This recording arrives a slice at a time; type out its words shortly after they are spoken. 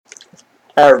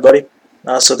Hi everybody.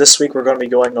 So this week we're going to be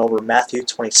going over Matthew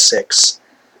 26,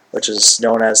 which is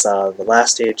known as the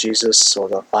last day of Jesus or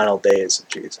the final days of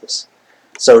Jesus.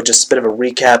 So just a bit of a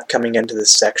recap coming into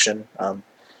this section.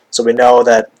 So we know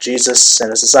that Jesus and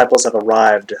his disciples have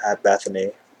arrived at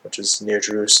Bethany, which is near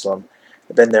Jerusalem.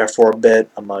 They've been there for a bit.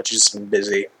 Jesus has been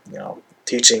busy,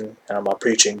 teaching and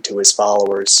preaching to his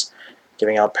followers,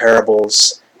 giving out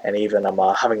parables, and even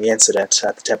having the incident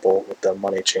at the temple with the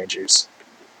money changers.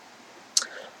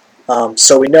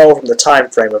 So we know from the time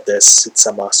frame of this, it's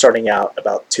starting out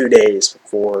about 2 days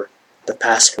before the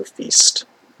Passover feast,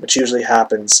 which usually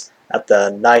happens at the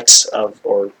night of,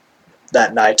 or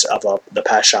that night of the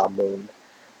Paschal moon,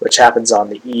 which happens on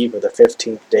the eve of the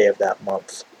 15th day of that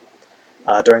month.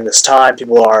 During this time,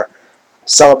 people are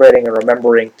celebrating and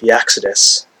remembering the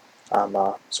Exodus,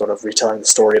 sort of retelling the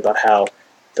story about how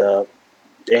the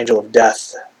angel of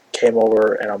death came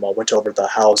over and went over the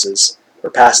houses, or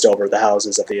passed over the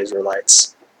houses of the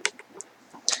Israelites.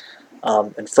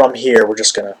 And from here, we're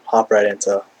just going to hop right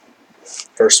into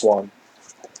verse 1.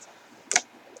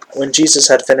 When Jesus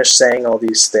had finished saying all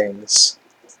these things,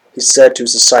 he said to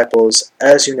his disciples,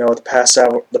 "As you know,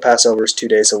 the Passover is 2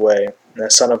 days away, and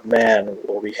the Son of Man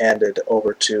will be handed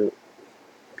over to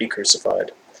be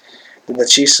crucified." Then the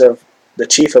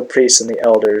chief of priests and the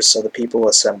elders of the people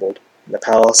assembled in the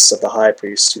palace of the high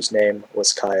priest, whose name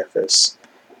was Caiaphas,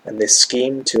 and they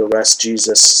schemed to arrest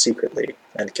Jesus secretly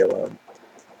and kill him.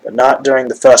 But not during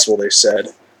the festival, they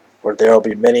said, for there will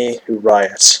be many who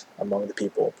riot among the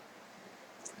people.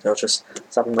 So just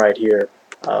something right here.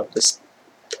 This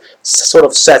sort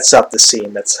of sets up the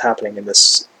scene that's happening in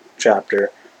this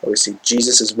chapter, where we see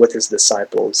Jesus is with his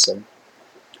disciples and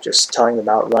just telling them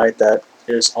outright that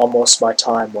it is almost my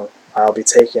time when I'll be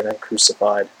taken and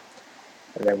crucified.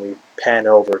 And then we pan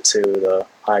over to the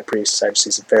high priests,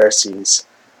 Sadducees, and Pharisees,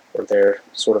 where they're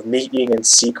sort of meeting in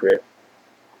secret,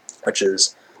 which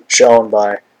is shown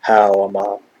by how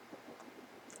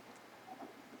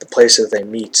the place that they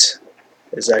meet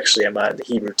is actually, in the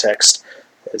Hebrew text,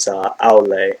 is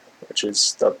Aule, which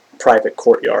is the private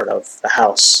courtyard of the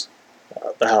house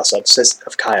of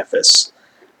Caiaphas,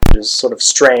 which is sort of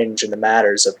strange in the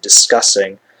matters of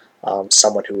discussing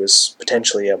someone who is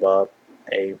potentially of a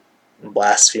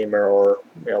blasphemer or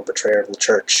betrayer of the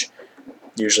church.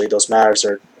 Usually those matters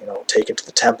are taken to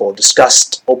the temple and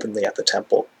discussed openly at the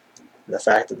temple. And the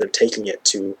fact that they're taking it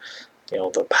to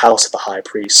the house of the high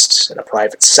priest in a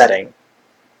private setting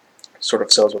sort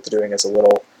of shows what they're doing is a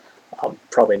little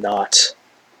probably not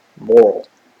moral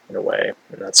in a way.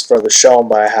 And that's further shown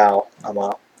by how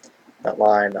that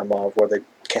line where they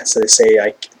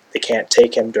say they can't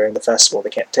take him during the festival, they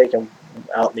can't take him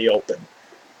out in the open,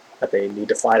 that they need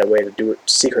to find a way to do it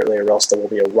secretly or else there will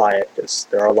be a riot, because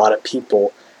there are a lot of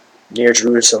people near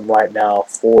Jerusalem right now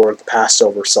for the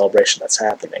Passover celebration that's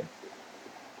happening.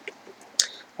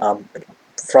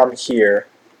 From here,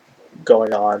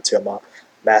 going on to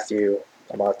Matthew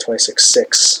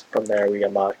 26:6, from there we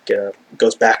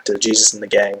goes back to Jesus and the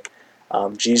gang.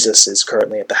 Jesus is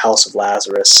currently at the house of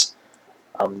Lazarus,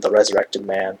 the resurrected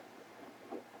man,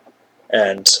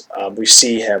 and we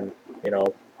see him,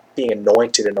 being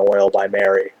anointed in oil by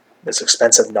Mary, this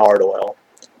expensive nard oil.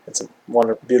 It's a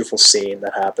beautiful scene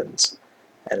that happens,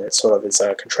 and it sort of is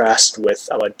contrasted with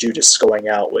Judas going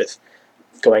out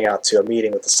to a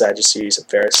meeting with the Sadducees and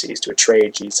Pharisees to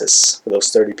trade Jesus for those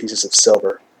 30 pieces of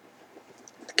silver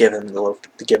to give them the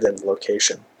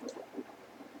location.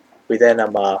 We then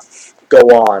go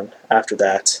on after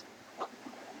that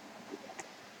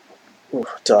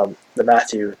to the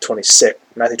Matthew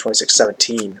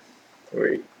 26:17,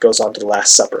 where he goes on to the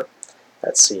Last Supper.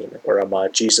 That scene where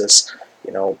Jesus,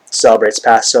 celebrates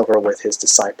Passover with his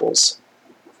disciples,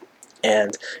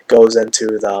 and goes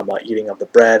into the eating of the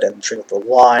bread and drinking of the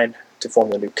wine to form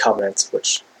the new covenant,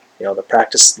 which the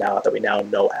practice now that we now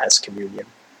know as communion.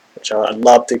 Which I'd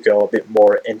love to go a bit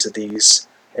more into this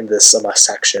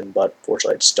section, but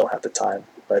fortunately I just don't have the time.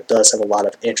 But it does have a lot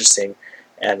of interesting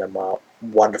and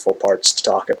wonderful parts to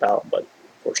talk about, but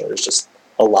fortunately there's just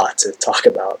a lot to talk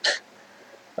about.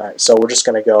 Alright, so we're just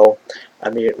going to go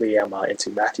immediately into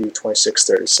Matthew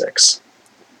 26:36.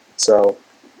 So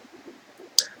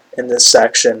in this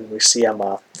section, we see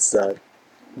it's the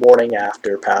morning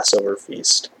after Passover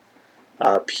feast.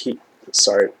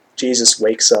 Jesus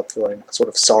wakes up feeling sort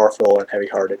of sorrowful and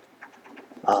heavy-hearted,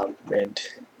 and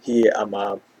he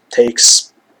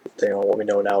takes what we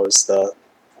know now as the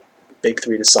big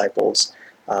three disciples,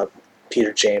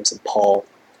 Peter, James, and Paul,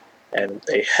 and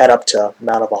they head up to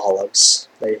Mount of Olives.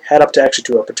 They head up to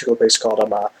a particular place called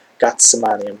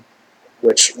Gethsemane,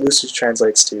 which loosely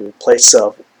translates to place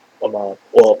of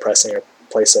oil pressing, or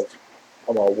place of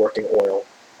working oil,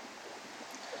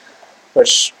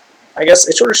 which I guess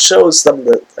it sort of shows them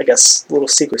the, I guess, little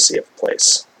secrecy of the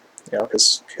place.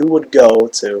 Because who would go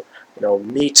to,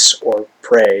 meet or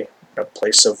pray in a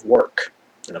place of work,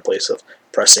 in a place of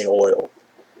pressing oil?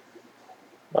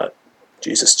 But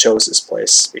Jesus chose this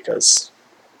place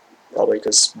probably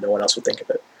because no one else would think of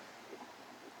it.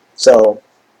 So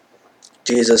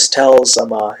Jesus tells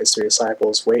his 3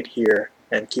 disciples, wait here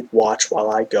and keep watch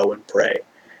while I go and pray.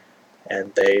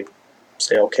 And they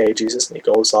say, okay, Jesus, and he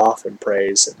goes off and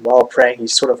prays. And while praying, he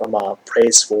sort of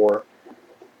prays for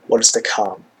what is to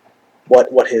come,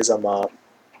 what his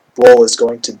role is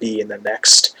going to be in the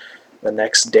next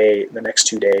day, the next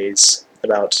 2 days,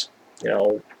 about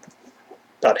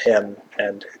him,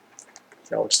 and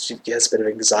just he has a bit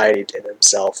of anxiety in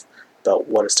himself about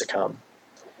what is to come.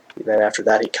 And then after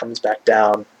that, he comes back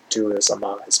down to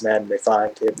his men. They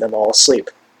find them all asleep.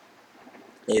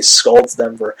 He scolds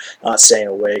them for not staying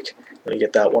awake. And you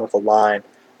get that wonderful line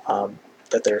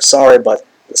that they're sorry, but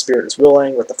the spirit is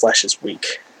willing, but the flesh is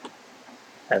weak.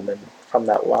 And then from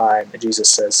that line, Jesus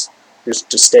says,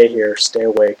 just stay here, stay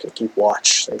awake, and keep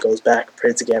watch. And he goes back and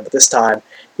prays again, but this time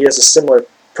he has a similar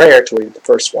prayer to the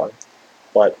first one.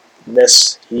 But in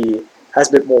this, he has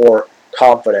a bit more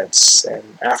confidence and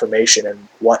affirmation in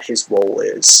what his role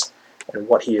is and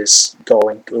what he is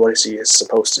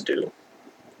supposed to do.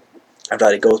 After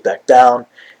that, he goes back down.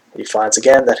 He finds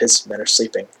again that his men are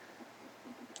sleeping.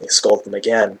 He scolds them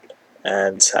again,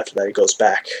 and after that, he goes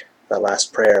back. That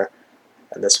last prayer,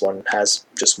 and this one has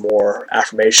just more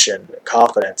affirmation and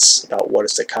confidence about what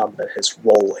is to come and his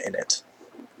role in it.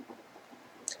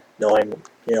 Knowing,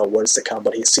 what is to come,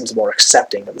 but he seems more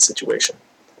accepting of the situation,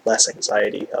 less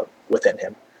anxiety within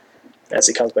him. And as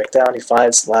he comes back down, he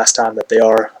finds the last time that they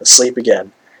are asleep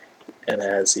again, and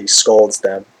as he scolds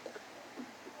them,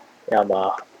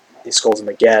 he scolds them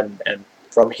again, and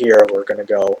from here we're going to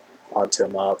go on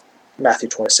to Matthew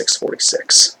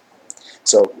 26:46.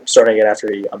 So starting again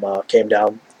after he came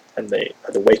down, and they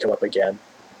had to wake him up again.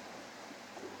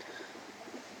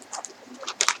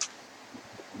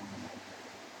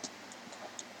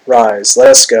 Rise, let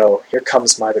us go. Here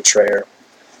comes my betrayer.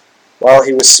 While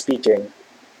he was speaking,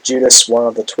 Judas, one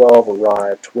of the 12,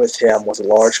 arrived. With him was a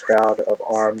large crowd of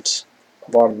armed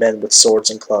men with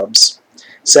swords and clubs,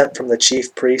 sent from the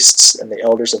chief priests and the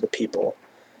elders of the people.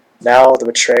 Now the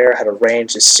betrayer had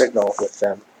arranged a signal with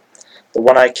them. The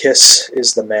one I kiss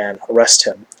is the man. Arrest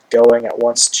him. Going at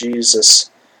once, Judas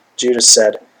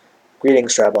said,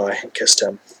 Greetings, Rabbi, and kissed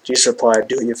him. Jesus replied,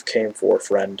 Do what you've came for,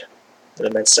 friend. And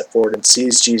the men stepped forward and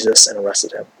seized Jesus and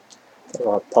arrested him.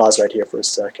 I'll pause right here for a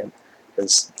second,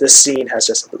 because this scene has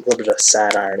just a little bit of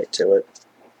sad irony to it.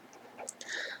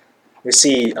 We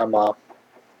see,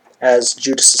 as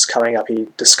Judas is coming up, he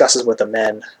discusses with the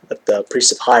men that the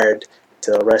priests have hired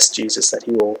to arrest Jesus that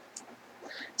he will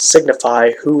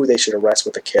signify who they should arrest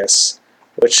with a kiss,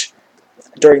 which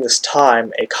during this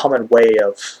time, a common way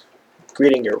of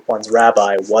greeting one's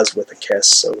rabbi was with a kiss.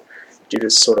 So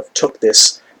Judas sort of took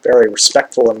this very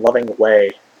respectful and loving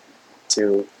way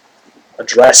to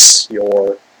address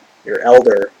your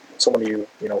elder, someone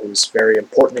who's very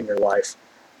important in your life.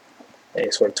 And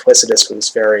he sort of twisted this with this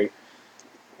very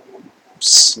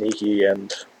sneaky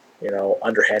and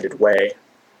underhanded way.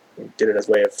 He did it as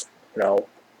a way of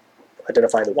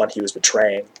identifying the one he was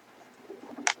betraying.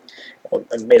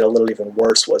 And made it a little even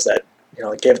worse was that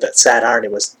it gave that sad irony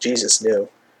was Jesus knew,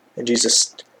 and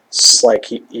Jesus, like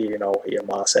he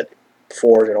said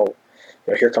before,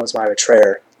 here comes my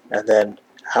betrayer, and then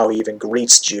how he even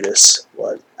greets Judas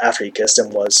after he kissed him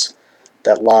was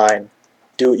that line,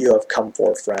 "Do what you have come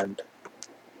for, friend."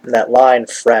 And that line,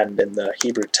 "friend," in the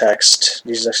Hebrew text,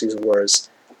 Jesus actually uses words.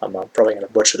 I'm probably going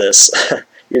to butcher this.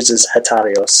 Uses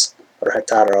hetarios or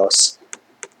hetaros,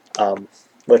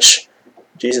 which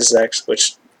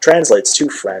translates to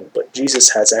friend, but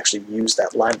Jesus has actually used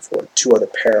that line before in 2 other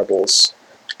parables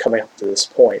coming up to this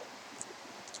point,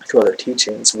 2 other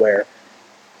teachings where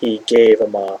he gave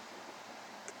him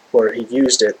where he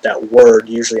used it. That word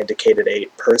usually indicated a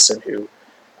person who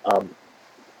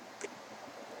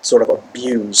sort of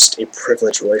abused a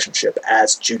privileged relationship,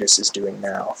 as Judas is doing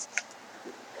now.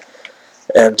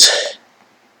 And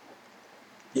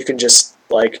you can just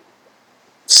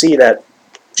see that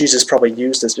Jesus probably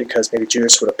used this because maybe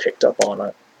Judas would have picked up on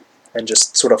it and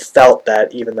just sort of felt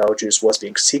that even though Judas was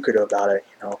being secretive about it,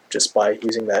 just by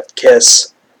using that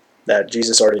kiss, that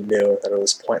Jesus already knew that it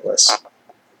was pointless,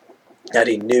 that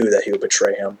he knew that he would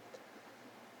betray him.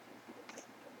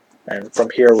 And from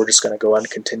here, we're just going to go and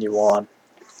continue on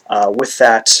with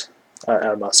that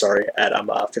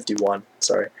at 51.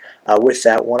 Sorry. With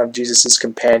that, one of Jesus'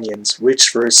 companions reached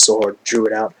for his sword, drew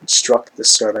it out, and struck the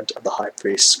servant of the high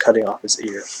priest, cutting off his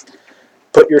ear.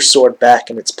 "Put your sword back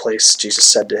in its place," Jesus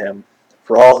said to him,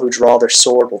 "for all who draw their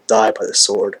sword will die by the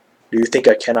sword. Do you think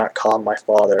I cannot call my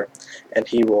Father, and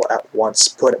he will at once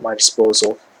put at my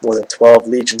disposal more than 12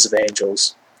 legions of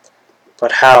angels?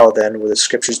 But how, then, will the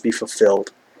Scriptures be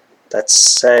fulfilled that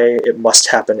say it must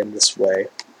happen in this way?"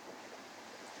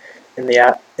 In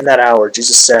that hour,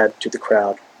 Jesus said to the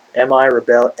crowd, Am I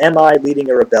leading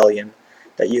a rebellion,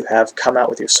 that you have come out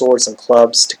with your swords and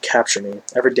clubs to capture me?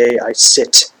 Every day I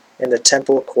sit in the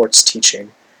temple courts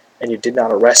teaching, and you did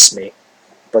not arrest me.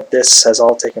 But this has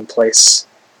all taken place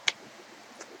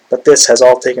that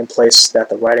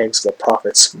the writings of the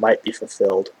prophets might be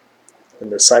fulfilled. And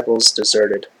the disciples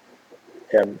deserted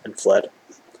him and fled.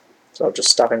 So just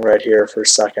stopping right here for a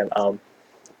second.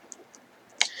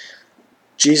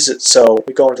 So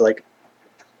we go into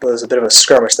there's a bit of a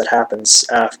skirmish that happens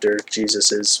after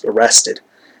Jesus is arrested,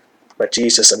 but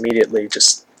Jesus immediately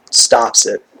just stops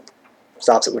it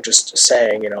with just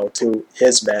saying, to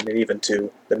his men and even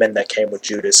to the men that came with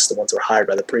Judas, the ones who were hired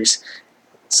by the priest,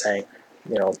 saying,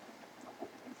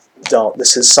 don't.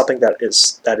 This is something that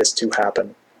is to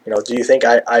happen. Do you think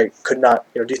I could not?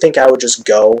 Do you think I would just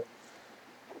go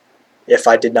if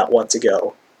I did not want to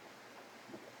go?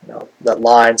 That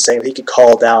line saying that he could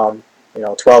call down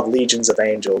 12 legions of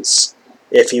angels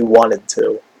if he wanted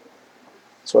to.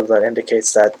 So that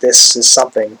indicates that this is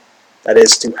something that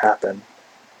is to happen.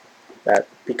 That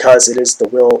because it is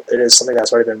something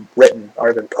that's already been written,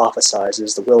 already been prophesied, it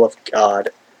is the will of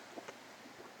God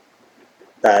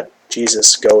that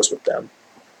Jesus goes with them.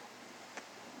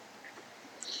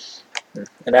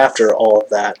 And after all of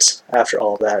that,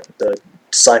 the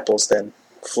disciples then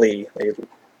flee. They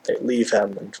leave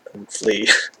him and flee.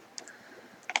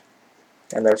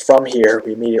 And then from here,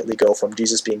 we immediately go from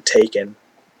Jesus being taken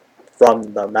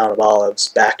from the Mount of Olives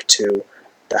back to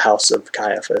the house of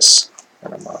Caiaphas.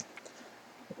 And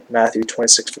Matthew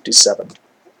 26:57.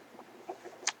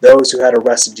 Those who had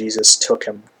arrested Jesus took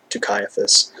him to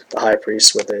Caiaphas, the high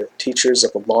priest, where the teachers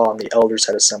of the law and the elders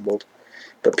had assembled.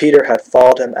 But Peter had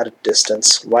followed him at a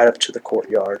distance, right up to the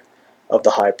courtyard of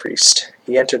the high priest.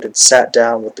 He entered and sat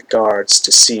down with the guards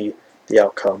to see the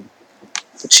outcome.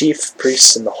 The chief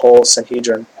priests and the whole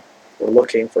Sanhedrin were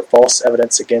looking for false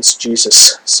evidence against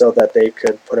Jesus so that they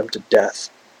could put him to death.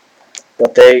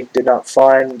 But they did not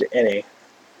find any,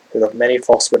 for the many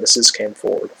false witnesses came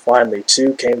forward. Finally,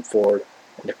 2 came forward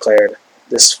and declared,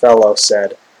 "This fellow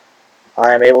said,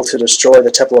 I am able to destroy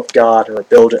the temple of God and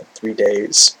rebuild it in 3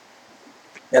 days."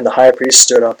 And the high priest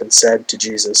stood up and said to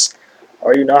Jesus,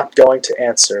 "Are you not going to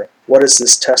answer? What is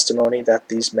this testimony that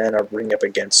these men are bringing up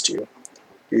against you?"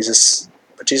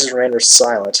 But Jesus remained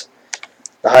silent.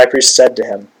 The high priest said to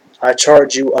him, "I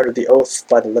charge you under the oath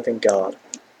by the living God.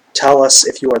 Tell us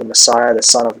if you are the Messiah, the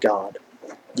Son of God."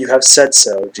 "You have said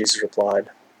so," Jesus replied.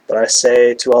 "But I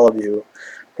say to all of you,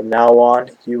 from now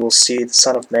on you will see the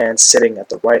Son of Man sitting at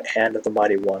the right hand of the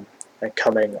Mighty One and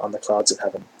coming on the clouds of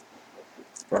heaven."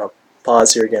 I'm going to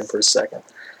pause here again for a second.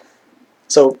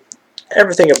 So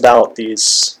everything about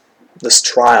this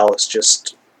trial is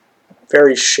just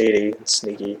very shady and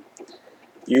sneaky.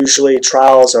 Usually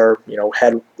trials are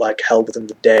held within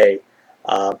the day.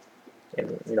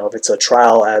 If it's a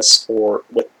trial as for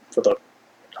the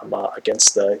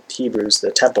against the Hebrews,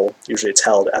 the temple, usually it's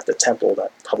held at the temple,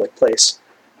 that public place.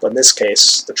 But in this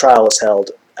case, the trial is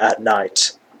held at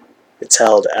night. It's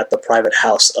held at the private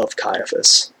house of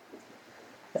Caiaphas.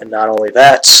 And not only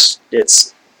that,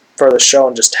 it's further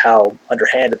shown just how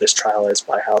underhanded this trial is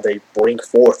by how they bring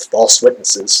forth false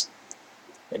witnesses.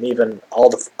 And even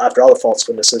after all the false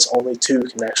witnesses, only 2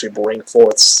 can actually bring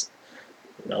forth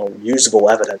usable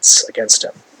evidence against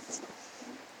him.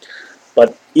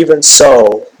 But even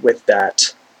so, with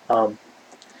that,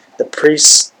 the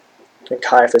priests and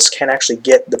Caiaphas can't actually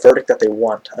get the verdict that they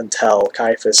want until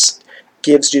Caiaphas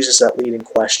gives Jesus that leading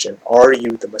question, "Are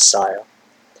you the Messiah?"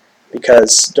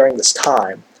 Because during this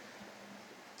time,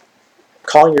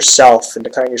 calling yourself and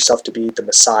declaring yourself to be the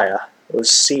Messiah was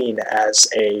seen as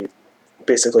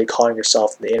basically calling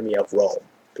yourself the enemy of Rome,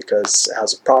 because how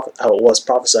it was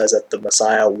prophesied that the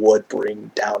Messiah would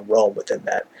bring down Rome within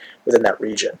that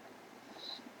region.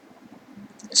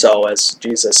 So as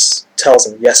Jesus tells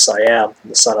him, "Yes, I am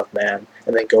the Son of Man,"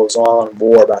 and then goes on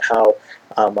more about how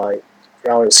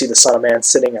now you'll see the Son of Man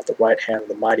sitting at the right hand of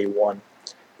the Mighty One.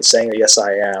 He's saying that, "Yes,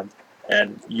 I am,"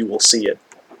 and you will see it.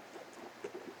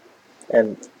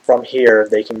 And from here,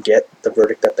 they can get the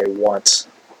verdict that they want,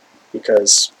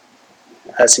 because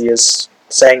as he is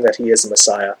saying that he is the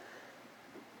Messiah,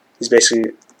 he's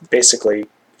basically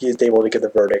he's able to give the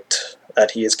verdict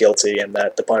that he is guilty and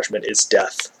that the punishment is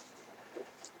death.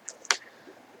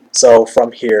 So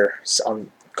from here,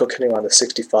 continuing on to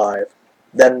 65,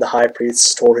 then the high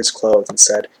priest tore his clothes and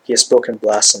said, "He has spoken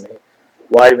blasphemy.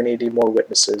 Why do we need any more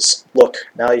witnesses? Look,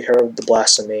 now you heard the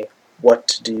blasphemy.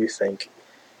 What do you think?"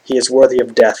 "He is worthy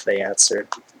of death," they answered.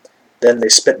 Then they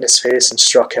spit in his face and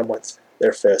struck him with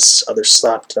their fists. Others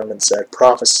slapped him and said,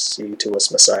 "Prophesy to us,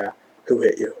 Messiah. Who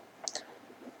hit you?"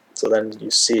 So then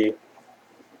you see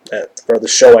that further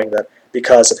showing that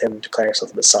because of him declaring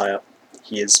himself the Messiah,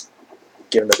 he is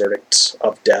given the verdict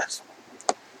of death.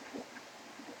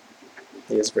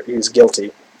 He is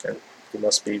guilty, and he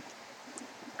must be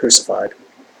crucified.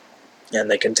 And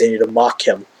they continue to mock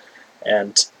him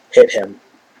and hit him.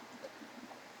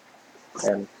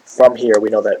 And from here we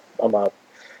know that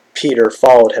Peter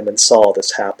followed him and saw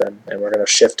this happen, and we're going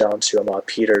to shift on to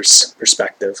Peter's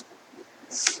perspective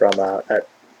from at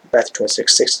Matthew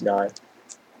 26:69.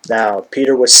 Now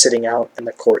Peter was sitting out in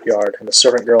the courtyard, and the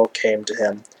servant girl came to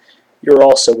him. "You are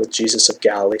also with Jesus of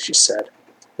Galilee," she said.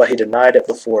 But he denied it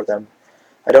before them.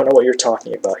 "I don't know what you're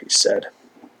talking about," he said.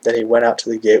 Then he went out to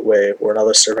the gateway, where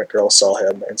another servant girl saw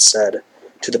him, and said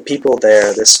to the people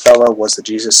there, "This fellow was with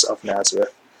Jesus of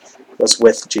Nazareth."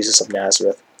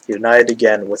 He denied it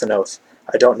again with an oath,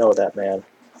 "I don't know that man."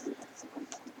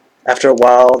 After a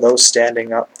while, those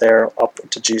standing up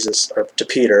to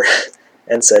Peter,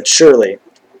 and said, "Surely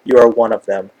you are one of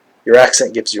them. Your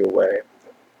accent gives you away."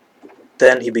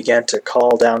 Then he began to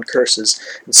call down curses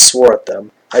and swore at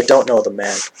them. "I don't know the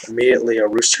man." Immediately a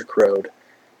rooster crowed.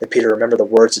 Then Peter remembered the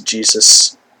words of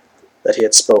Jesus that he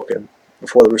had spoken.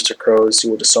 "Before the rooster crows, you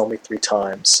will disown me 3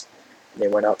 times." And he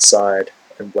went outside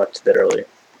and wept bitterly.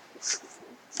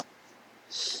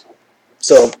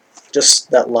 So,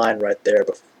 just that line right there,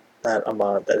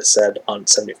 that is said on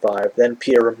 75. Then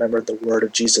Peter remembered the word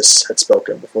of Jesus had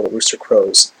spoken. "Before the rooster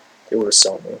crows, they will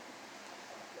disown me."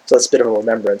 So that's a bit of a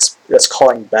remembrance. That's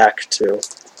calling back to.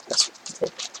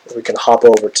 We can hop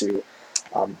over to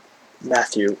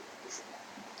Matthew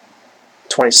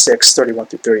 26:31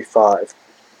 through 35.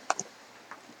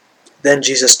 Then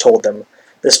Jesus told them,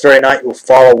 "This very night you will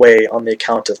fall away on the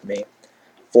account of me.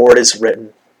 For it is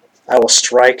written, I will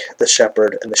strike the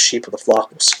shepherd, and the sheep of the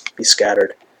flock will be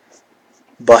scattered.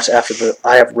 But after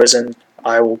I have risen,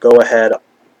 I will go ahead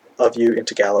of you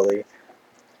into Galilee."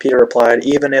 Peter replied,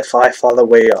 "Even if I fall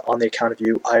away on the account of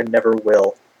you, I never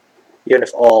will. Even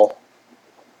if all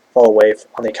fall away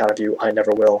on the account of you, I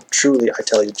never will. Truly, I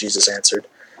tell you," Jesus answered,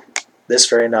 "this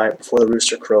very night, before the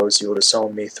rooster crows, you will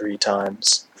disown me 3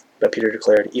 times. But Peter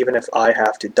declared, "Even if I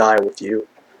have to die with you,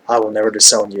 I will never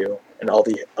disown you." And all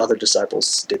the other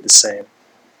disciples did the same.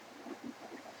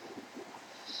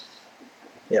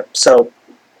 So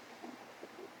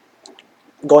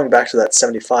going back to that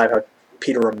 75, how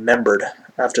Peter remembered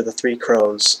after the 3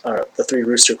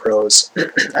 rooster crows,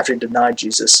 after he denied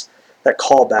Jesus, that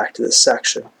call back to this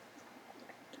section,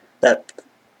 that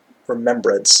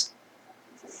remembrance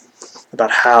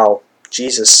about how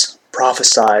Jesus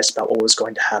prophesied about what was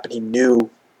going to happen. He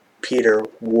knew Peter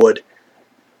would,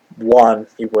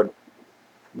 he would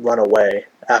run away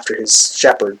after his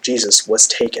shepherd, Jesus, was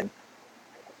taken.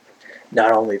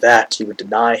 Not only that, he would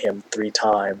deny him 3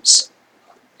 times.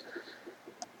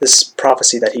 This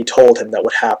prophecy that he told him that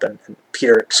would happen, and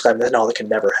Peter exclaimed, "No, that can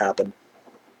never happen.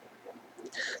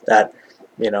 That,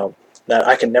 that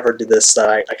I can never do this, that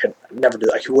I can never do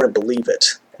that." He wouldn't believe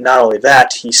it. And not only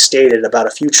that, he stated about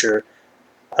a future,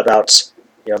 about,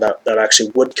 that actually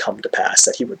would come to pass,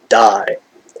 that he would die,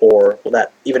 or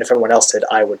that even if everyone else did,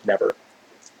 I would never.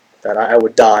 That I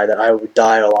would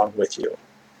die along with you.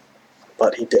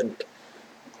 But he didn't.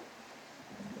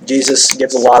 Jesus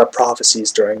gives a lot of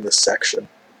prophecies during this section,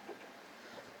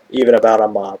 even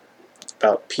about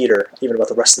Peter, even about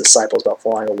the rest of the disciples, about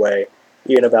falling away,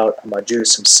 even about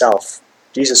Judas himself.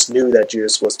 Jesus knew that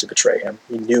Judas was to betray him.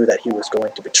 He knew that he was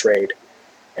going to be betrayed,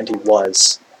 and he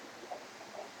was.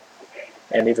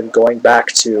 And even going back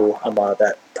to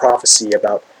that prophecy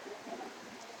about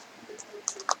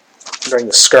during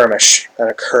the skirmish that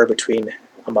occurred between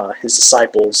his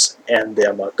disciples and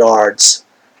the guards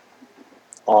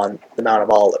on the Mount of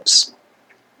Olives.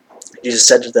 Jesus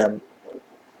said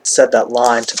that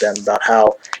line to them about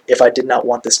how if I did not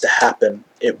want this to happen,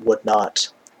 it would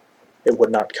not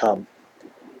come.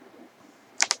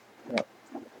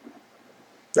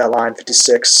 That line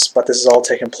 56, "But this is all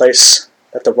taking place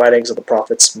that the writings of the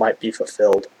prophets might be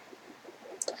fulfilled."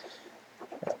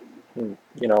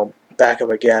 Back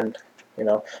up again,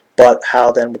 but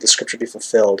how then would the scripture be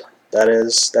fulfilled? That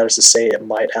is to say, it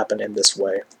might happen in this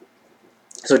way.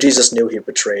 So Jesus knew he was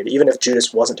betrayed. Even if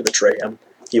Judas wasn't to betray him,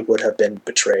 he would have been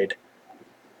betrayed.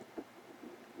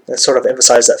 That sort of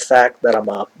emphasized that fact,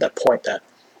 that point that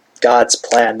God's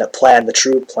plan, the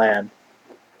true plan,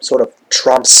 sort of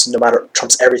trumps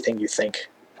everything you think,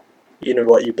 even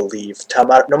what you believe.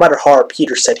 No matter how hard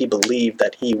Peter said he believed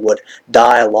that he would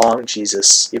die along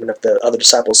Jesus, even if the other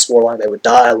disciples swore along they would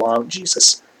die along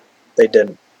Jesus, they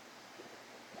didn't.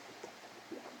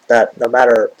 That no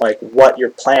matter what your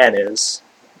plan is,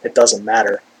 it doesn't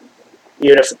matter.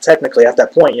 Even if technically at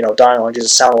that point, dying along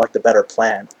Jesus sounded like the better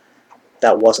plan,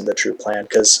 that wasn't the true plan,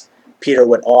 because Peter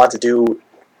went on to do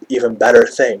even better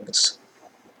things.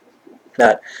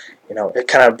 That, it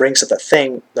kind of brings up the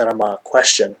thing that I'm a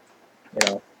question.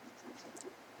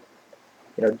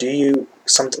 Do you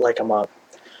something like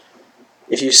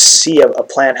if you see a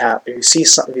plan happen, if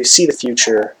you see the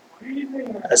future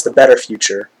as the better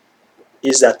future,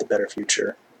 is that the better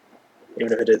future?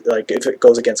 Even if it is, if it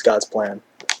goes against God's plan,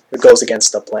 if it goes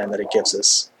against the plan that He gives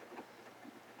us.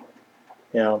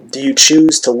 Do you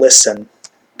choose to listen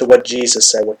to what Jesus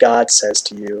said, what God says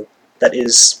to you? That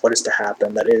is what is to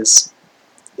happen. That is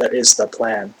the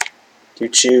plan. Do you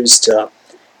choose to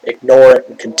ignore it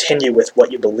and continue with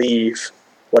what you believe,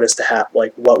 what is to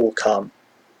happen, what will come?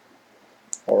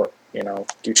 Or, do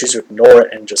you choose to ignore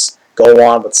it and just go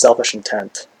on with selfish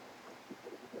intent?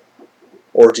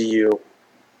 Or do you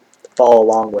follow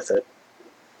along with it?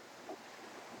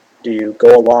 Do you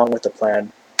go along with the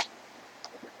plan?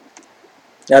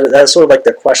 Now, that's sort of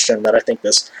the question that I think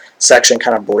this section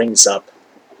kind of brings up,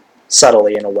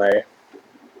 subtly in a way.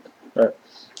 But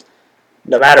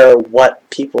no matter what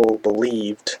people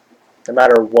believed, no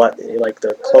matter what,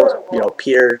 the close,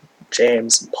 Peter,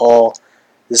 James, and Paul,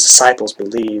 his disciples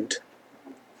believed,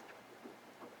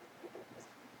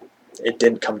 it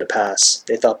didn't come to pass.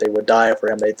 They thought they would die for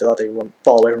him. They thought they would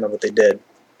fall away from him, but they did.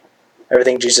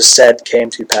 Everything Jesus said came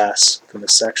to pass from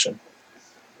this section.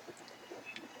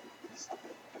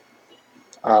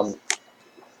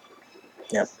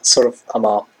 Sort of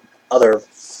other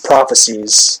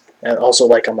prophecies, and also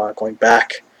I'm going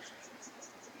back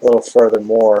a little further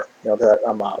more.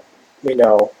 That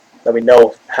we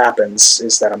know happens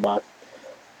is that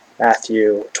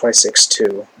Matthew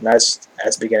 26:2, and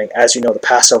as beginning, as you know, the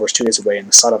Passover is 2 days away, and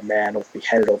the Son of Man will be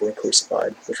handed over and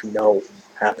crucified, which we know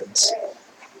happens.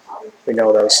 We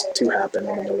know those two happen,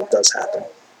 and we know it does happen,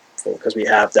 because we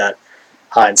have that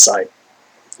hindsight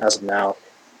as of now.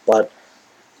 But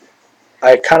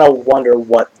I kind of wonder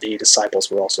what the disciples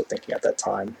were also thinking at that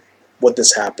time. Would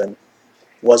this happen?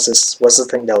 Was the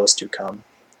thing that was to come?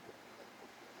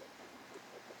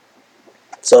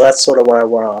 So that's sort of what I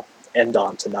want to end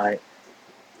on tonight.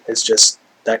 Is just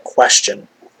that question.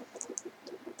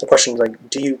 The question is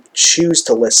do you choose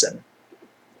to listen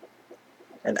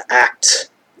and act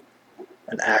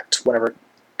whenever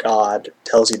God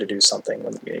tells you to do something?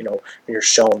 When you're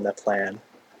shown that plan.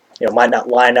 Might not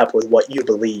line up with what you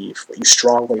believe, what you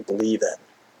strongly believe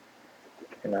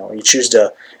in. You choose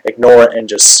to ignore it and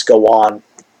just go on,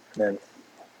 and then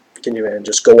continue and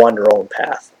just go on your own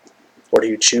path. Or do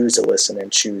you choose to listen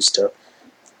and choose to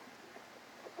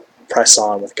press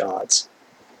on with God's?